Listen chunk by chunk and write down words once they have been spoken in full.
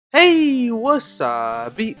Hey, what's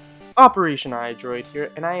up? OPERATIONiDROID here,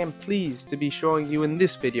 and I am pleased to be showing you in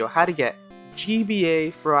this video how to get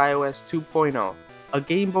GBA for iOS 2.0, a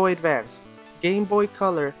Game Boy Advance, Game Boy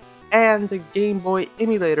Color, and a Game Boy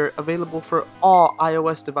emulator available for all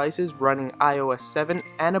iOS devices running iOS 7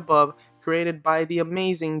 and above, created by the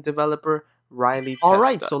amazing developer Riley Testa.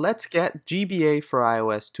 Alright, so let's get GBA for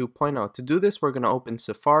iOS 2.0. To do this, we're going to open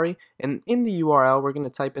Safari, and in the URL, we're going to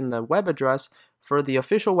type in the web address for the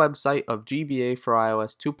official website of GBA for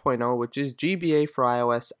iOS 2.0, which is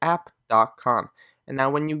GBA4iOSapp.com. And now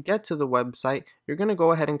when you get to the website, you're going to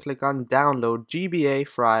go ahead and click on Download GBA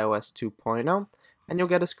for iOS 2.0, and you'll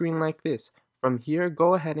get a screen like this. From here,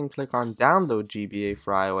 go ahead and click on Download GBA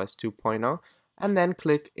for iOS 2.0, and then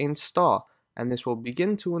click Install. And this will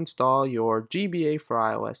begin to install your GBA for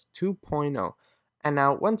iOS 2.0. And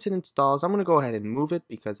now once it installs, I'm going to go ahead and move it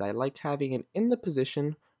because I like having it in the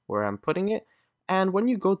position where I'm putting it. And when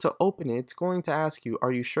you go to open it, it's going to ask you,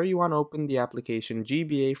 are you sure you want to open the application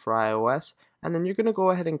GBA for iOS? And then you're going to go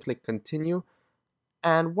ahead and click continue.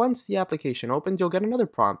 And once the application opens, you'll get another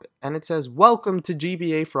prompt, and it says, welcome to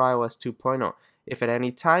GBA for iOS 2.0. If at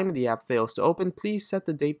any time the app fails to open, please set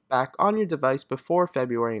the date back on your device before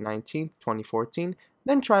February 19th, 2014,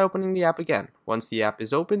 then try opening the app again. Once the app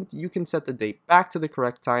is opened, you can set the date back to the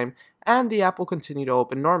correct time, and the app will continue to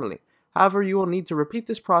open normally. However, you will need to repeat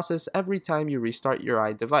this process every time you restart your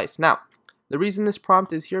iDevice. Now, the reason this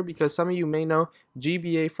prompt is here because some of you may know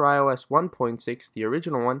GBA for iOS 1.6, the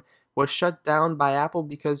original one, was shut down by Apple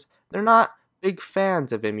because they're not big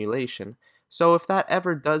fans of emulation. So if that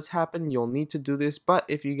ever does happen, you'll need to do this, but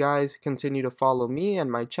if you guys continue to follow me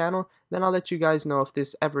and my channel, then I'll let you guys know if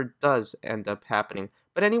this ever does end up happening.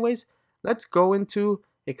 But anyways, let's go into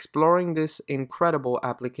exploring this incredible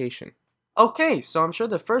application. Okay, so I'm sure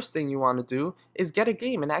the first thing you want to do is get a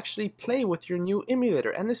game and actually play with your new emulator,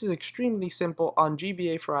 and this is extremely simple on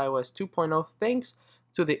GBA for iOS 2.0 thanks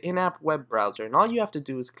to the in-app web browser. And all you have to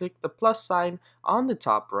do is click the plus sign on the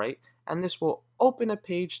top right, and this will open a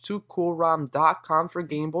page to coolrom.com for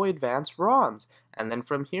Game Boy Advance ROMs. And then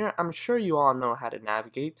from here, I'm sure you all know how to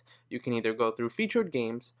navigate. You can either go through featured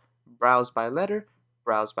games, browse by letter,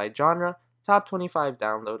 browse by genre, top 25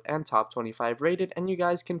 download, and top 25 rated, and you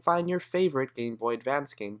guys can find your favorite Game Boy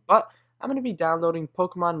Advance game. But I'm going to be downloading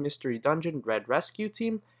Pokemon Mystery Dungeon Red Rescue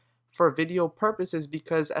Team for video purposes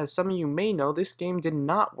because, as some of you may know, this game did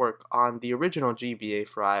not work on the original GBA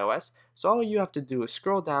for iOS. So all you have to do is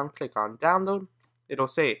scroll down, click on download. It'll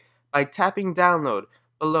say, by tapping download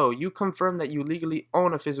below, you confirm that you legally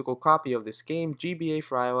own a physical copy of this game. GBA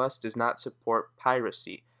for iOS does not support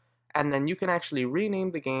piracy. And then you can actually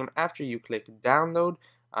rename the game after you click download,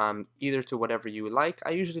 either to whatever you like.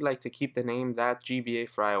 I usually like to keep the name that GBA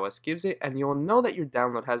for iOS gives it, and you'll know that your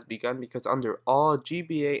download has begun because under all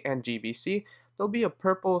GBA and GBC, there'll be a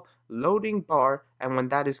purple loading bar, and when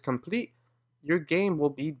that is complete, your game will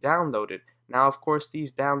be downloaded. Now, of course,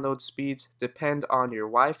 these download speeds depend on your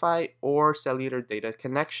Wi-Fi or cellular data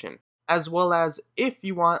connection, as well as if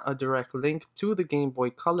you want a direct link to the Game Boy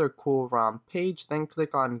Color Cool ROM page, then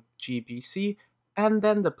click on GBC and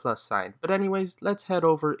then the plus sign. But anyways, let's head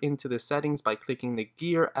over into the settings by clicking the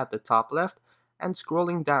gear at the top left and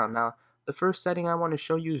scrolling down. Now, the first setting I want to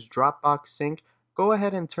show you is Dropbox Sync. Go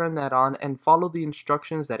ahead and turn that on and follow the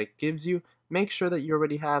instructions that it gives you. Make sure that you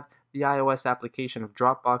already have the iOS application of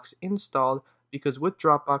Dropbox installed, because with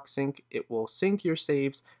Dropbox Sync, it will sync your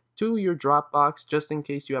saves to your Dropbox just in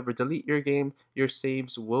case you ever delete your game, your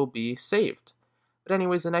saves will be saved. But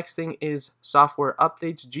anyways, the next thing is software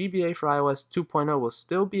updates. GBA for iOS 2.0 will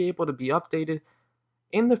still be able to be updated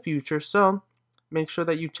in the future, so make sure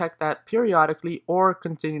that you check that periodically or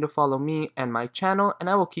continue to follow me and my channel, and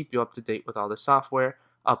I will keep you up to date with all the software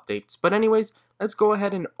updates. But anyways, let's go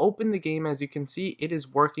ahead and open the game. As you can see, it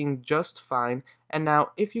is working just fine. And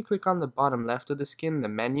now if you click on the bottom left of the screen, the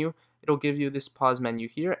menu, it'll give you this pause menu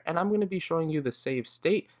here, and I'm going to be showing you the save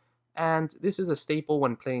state. And this is a staple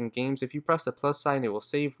when playing games. If you press the plus sign, it will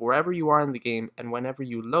save wherever you are in the game, and whenever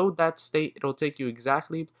you load that state, it'll take you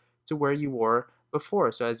exactly to where you were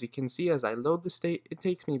before. So as you can see, as I load the state, it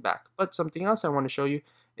takes me back. But something else I want to show you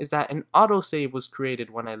is that an autosave was created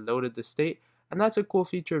when I loaded the state, and that's a cool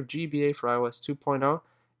feature of GBA for iOS 2.0,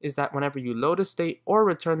 is that whenever you load a state or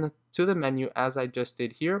return to the menu, as I just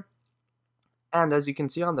did here, and as you can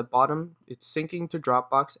see on the bottom, it's syncing to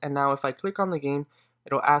Dropbox, and now if I click on the game,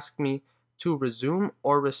 it'll ask me to resume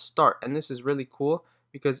or restart. And this is really cool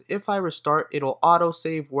because if I restart, it'll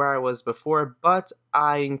autosave where I was before, but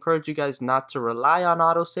I encourage you guys not to rely on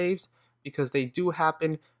autosaves because they do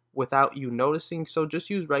happen without you noticing. So just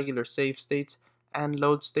use regular save states and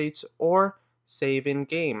load states or save in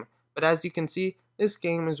game. But as you can see, this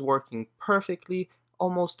game is working perfectly.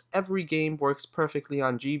 Almost every game works perfectly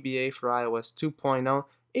on GBA for iOS 2.0.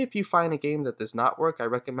 If you find a game that does not work, I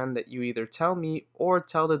recommend that you either tell me or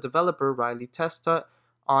tell the developer Riley Testa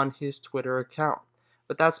on his Twitter account.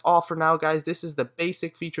 But that's all for now, guys. This is the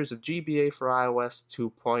basic features of GBA for iOS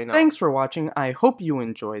 2.0. Thanks for watching. I hope you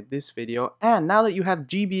enjoyed this video. And now that you have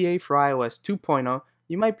GBA for iOS 2.0,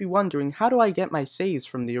 you might be wondering, how do I get my saves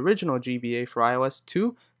from the original GBA for iOS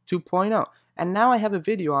 2.0? And now I have a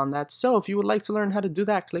video on that, so if you would like to learn how to do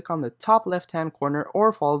that, click on the top left hand corner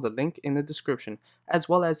or follow the link in the description. As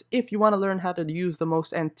well as if you want to learn how to use the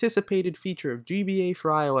most anticipated feature of GBA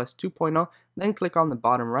for iOS 2.0, then click on the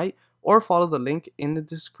bottom right or follow the link in the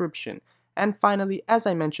description. And finally, as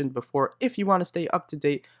I mentioned before, if you want to stay up to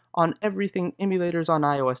date on everything emulators on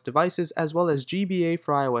iOS devices as well as GBA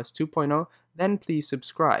for iOS 2.0, then please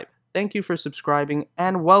subscribe. Thank you for subscribing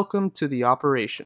and welcome to the operation.